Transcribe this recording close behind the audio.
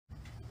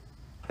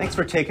Thanks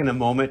for taking a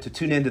moment to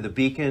tune into the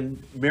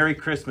Beacon. Merry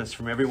Christmas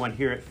from everyone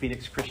here at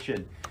Phoenix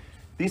Christian.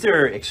 These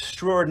are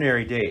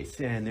extraordinary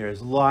days, and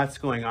there's lots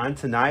going on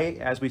tonight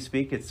as we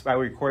speak. It's why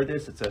we record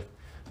this. It's a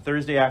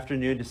Thursday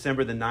afternoon,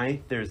 December the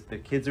 9th. The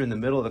kids are in the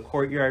middle of the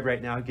courtyard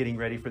right now getting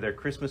ready for their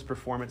Christmas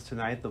performance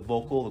tonight, the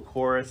vocal, the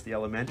chorus, the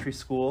elementary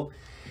school.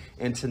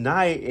 And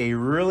tonight, a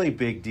really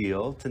big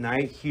deal.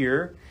 Tonight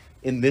here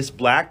in this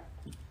black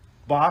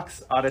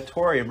box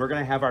auditorium, we're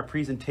going to have our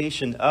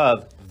presentation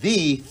of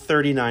the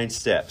 39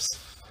 Steps.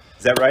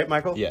 Is that right,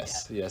 Michael?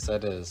 Yes,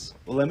 that is.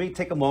 Well, let me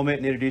take a moment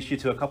and introduce you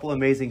to a couple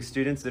amazing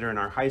students that are in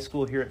our high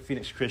school here at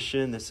Phoenix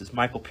Christian. This is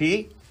Michael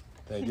P.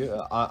 Thank you.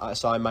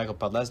 So I'm Michael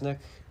Podlesnik,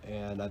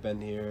 and I've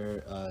been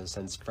here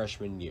since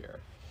freshman year.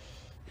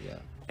 Yeah.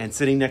 And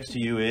sitting next to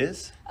you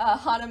is?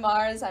 Hana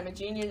Mars. I'm a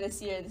junior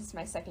this year. This is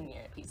my second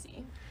year at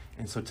PC.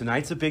 And so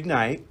tonight's a big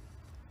night.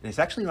 And it's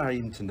actually not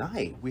even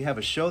tonight. We have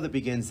a show that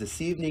begins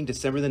this evening,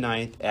 December the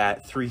 9th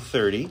at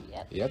 3:30.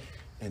 Yep.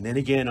 And then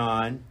again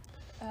on?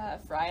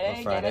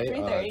 Friday again at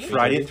 3:30.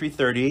 Friday at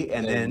 3:30,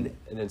 and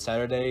then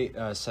Saturday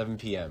 7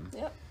 p.m.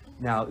 Yep.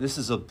 Now this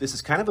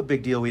is kind of a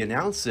big deal. We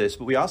announced this,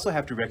 but we also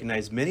have to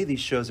recognize many of these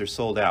shows are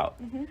sold out.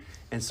 Mm-hmm.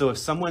 And so if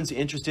someone's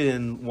interested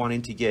in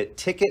wanting to get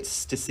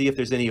tickets to see if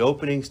there's any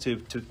openings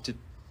to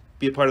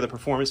be a part of the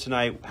performance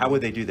tonight, how would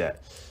they do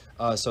that?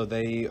 So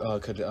they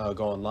could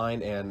go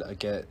online and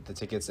get the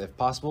tickets if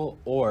possible,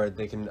 or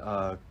they can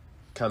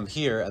come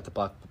here at the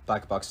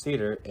Black Box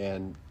Theater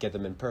and get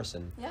them in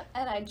person. Yep,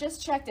 and I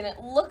just checked, and it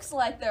looks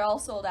like they're all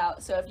sold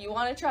out. So if you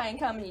want to try and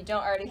come and you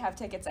don't already have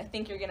tickets, I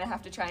think you're going to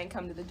have to try and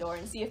come to the door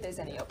and see if there's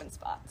any open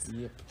spots.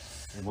 Yep.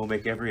 And we'll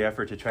make every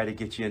effort to try to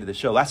get you into the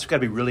show. That's got to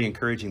be really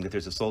encouraging that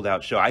there's a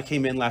sold-out show. I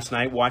came in last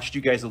night, watched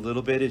you guys a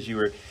little bit as you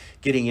were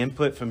getting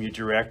input from your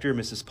director,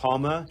 Mrs.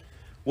 Palma.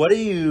 What are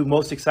you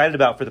most excited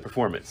about for the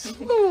performance?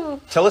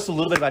 Tell us a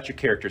little bit about your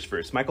characters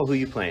first. Michael, who are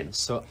you playing?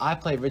 So I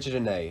play Richard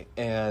Dene,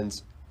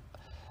 and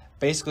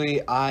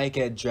basically I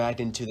get dragged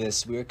into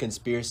this weird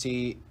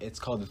conspiracy. It's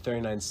called the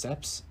 39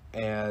 Steps,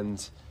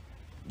 and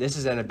this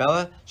is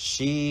Annabella.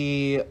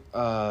 She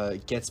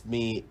gets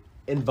me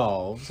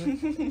involved,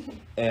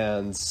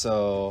 and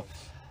so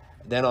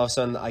then all of a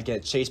sudden I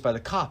get chased by the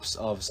cops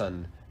all of a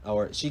sudden.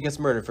 Or she gets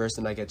murdered first,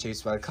 and I get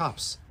chased by the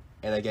cops,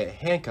 and I get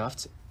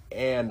handcuffed,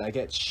 and I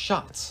get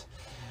shot.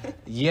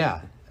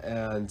 Yeah,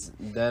 and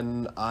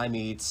then I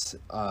meet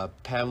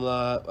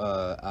Pamela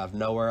out of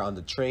nowhere on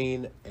the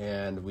train,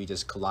 and we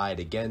just collide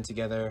again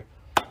together,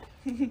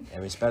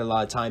 and we spend a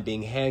lot of time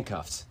being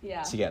handcuffed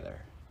together.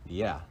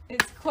 Yeah.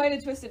 It's quite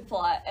a twisted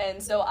plot,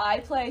 and so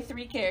I play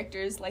three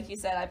characters. Like you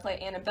said, I play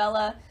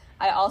Annabella.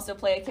 I also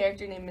play a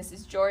character named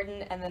Mrs.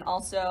 Jordan, and then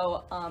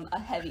also a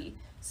heavy.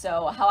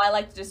 So how I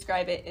like to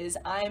describe it is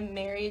I'm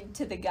married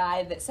to the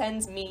guy that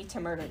sends me to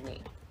murder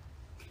me.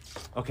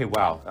 Okay,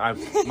 wow.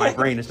 My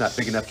brain is not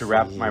big enough to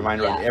wrap my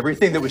mind around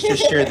everything that was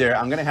just shared there.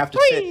 I'm going to have to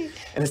sit,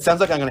 and it sounds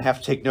like I'm going to have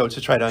to take notes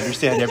to try to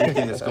understand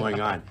everything that's going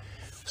on.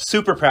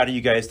 Super proud of you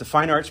guys. The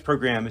Fine Arts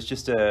program is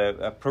just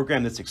a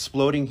program that's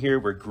exploding here.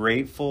 We're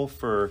grateful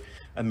for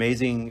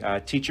amazing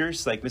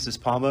teachers like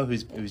Mrs. Palma,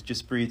 who's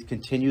just breathed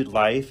continued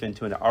life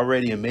into an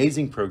already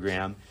amazing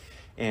program.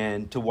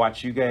 And to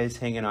watch you guys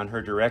hanging on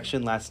her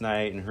direction last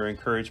night and her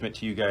encouragement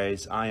to you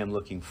guys, I am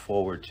looking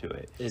forward to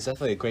it. It's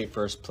definitely a great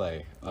first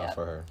play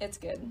for her. It's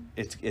good.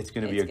 It's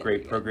going to be a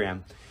great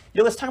program.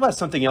 Let's talk about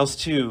something else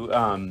too.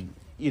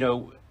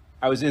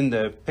 I was in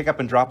the pickup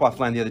and drop-off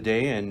line the other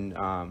day, and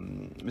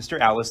Mr.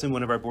 Allison,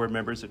 one of our board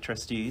members of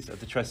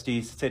the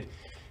trustees, said,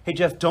 "Hey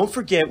Jeff, don't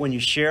forget when you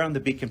share on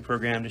the Beacon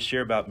program to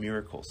share about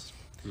miracles."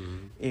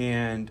 Mm-hmm.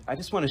 And I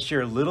just want to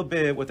share a little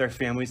bit with our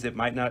families that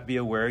might not be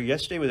aware.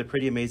 Yesterday was a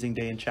pretty amazing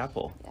day in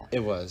chapel. Yeah.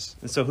 It was.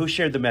 And so who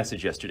shared the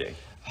message yesterday?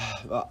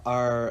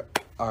 Our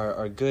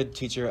good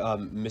teacher,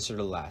 Mr.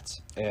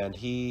 Delat, and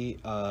he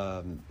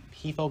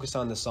focused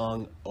on the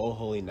song "O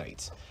Holy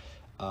Night."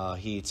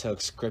 He took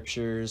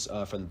scriptures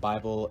from the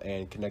Bible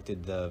and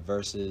connected the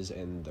verses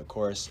and the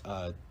chorus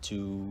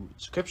to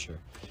scripture.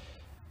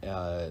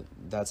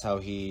 That's how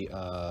he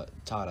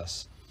taught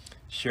us.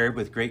 Shared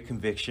with great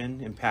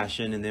conviction and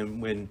passion, and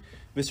then when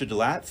Mr.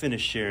 Delat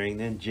finished sharing,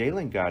 then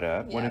Jalen got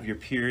up, one of your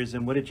peers,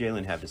 and what did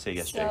Jalen have to say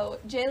yesterday? So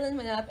Jalen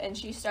went up and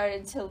she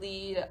started to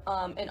lead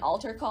an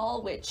altar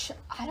call, which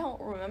I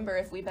don't remember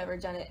if we've ever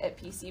done it at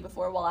PC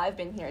before while I've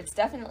been here. It's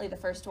definitely the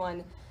first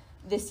one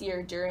this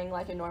year during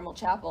like a normal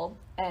chapel,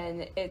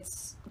 and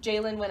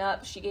Jalen went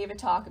up, she gave a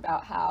talk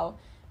about how,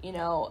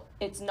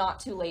 it's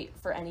not too late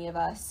for any of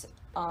us,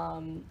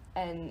 and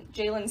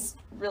Jalen's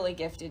really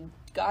gifted.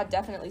 God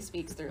definitely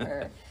speaks through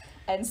her.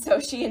 And so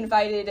she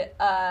invited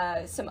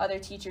some other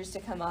teachers to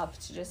come up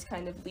to just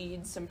kind of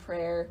lead some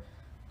prayer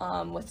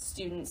with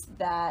students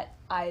that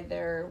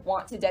either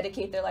want to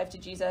dedicate their life to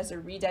Jesus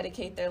or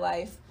rededicate their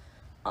life.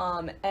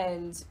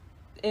 And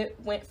it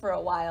went for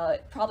a while.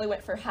 It probably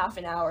went for half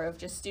an hour of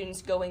just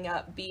students going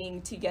up,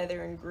 being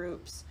together in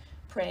groups,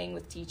 praying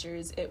with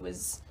teachers. It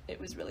was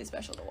really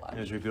special to watch.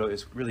 It's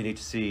really neat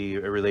to see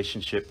a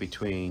relationship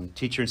between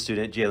teacher and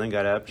student. Jalen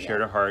got up,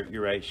 shared her heart.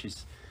 You're right.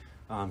 She's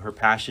Her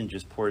passion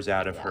just pours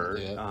out of her.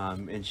 Yeah.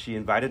 And she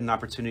invited an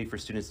opportunity for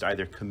students to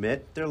either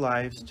commit their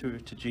lives to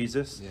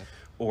Jesus Yeah.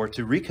 or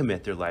to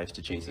recommit their lives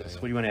to Jesus. Yeah.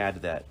 What do you want to add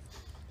to that?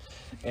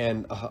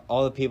 And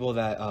all the people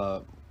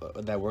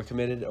that were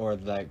committed or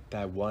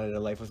that wanted a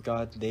life with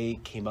God, they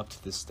came up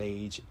to the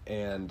stage,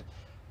 and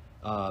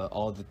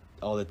all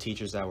the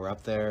teachers that were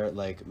up there,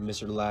 like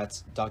Mr.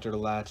 Delat, Dr.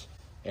 Delat,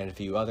 and a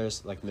few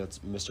others, like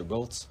Mr.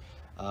 Goltz,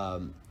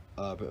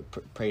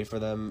 prayed for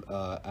them,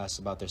 asked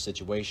about their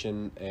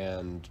situation,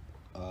 and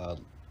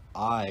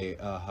I,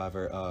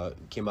 however,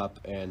 came up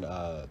and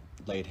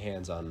laid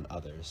hands on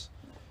others.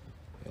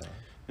 Yeah.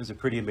 It was a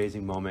pretty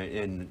amazing moment,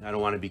 and I don't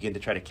want to begin to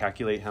try to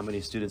calculate how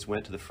many students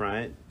went to the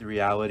front. The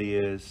reality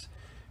is,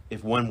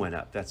 if one went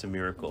up, that's a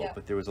miracle. Yeah.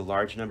 But there was a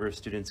large number of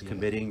students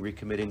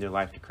recommitting their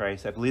life to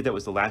Christ. I believe that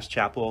was the last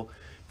chapel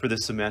for the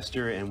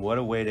semester, and what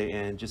a way to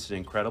end just an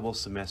incredible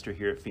semester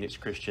here at Phoenix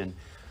Christian.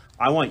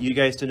 I want you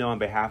guys to know on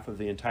behalf of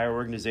the entire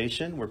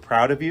organization, we're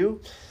proud of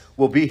you.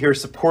 We'll be here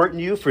supporting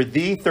you for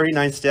the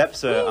 39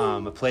 Steps,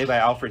 a play by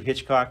Alfred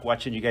Hitchcock,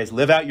 watching you guys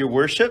live out your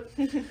worship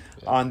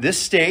on this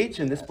stage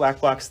in this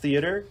Black Box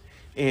Theater.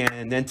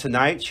 And then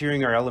tonight,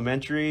 cheering our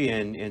elementary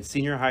and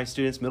senior high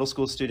students, middle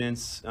school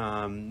students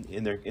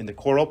in the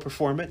choral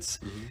performance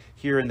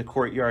here in the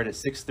courtyard at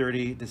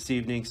 6:30 this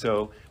evening.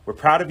 So we're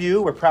proud of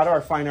you. We're proud of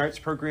our fine arts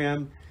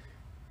program.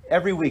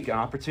 Every week, an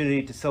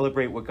opportunity to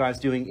celebrate what God's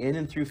doing in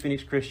and through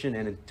Phoenix Christian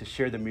and to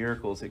share the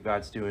miracles that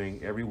God's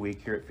doing every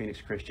week here at Phoenix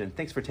Christian.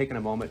 Thanks for taking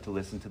a moment to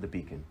listen to the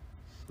Beacon.